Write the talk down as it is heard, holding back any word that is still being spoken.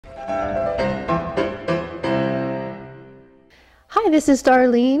Hi, this is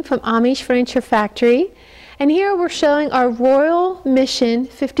Darlene from Amish Furniture Factory, and here we're showing our Royal Mission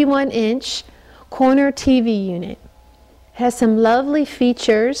 51-inch corner TV unit. It has some lovely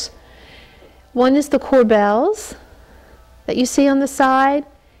features. One is the corbels that you see on the side.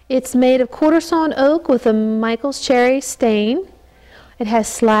 It's made of quarter sawn oak with a Michael's cherry stain. It has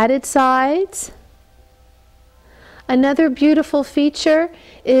slatted sides. Another beautiful feature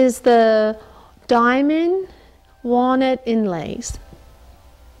is the diamond walnut inlays.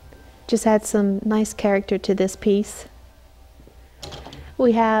 Just add some nice character to this piece.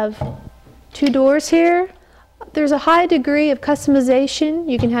 We have two doors here. There's a high degree of customization.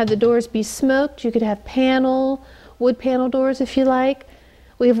 You can have the doors be smoked. You could have wood panel doors if you like.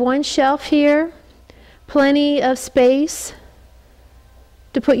 We have one shelf here, plenty of space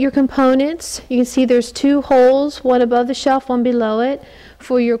to put your components. You can see there's two holes, one above the shelf, one below it,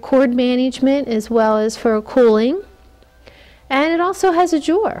 for your cord management as well as for cooling. And it also has a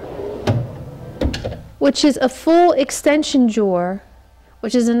drawer, which is a full extension drawer,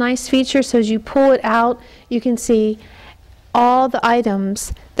 which is a nice feature. So as you pull it out, you can see all the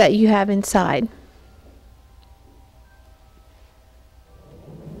items that you have inside.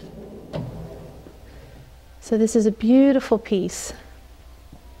 So this is a beautiful piece.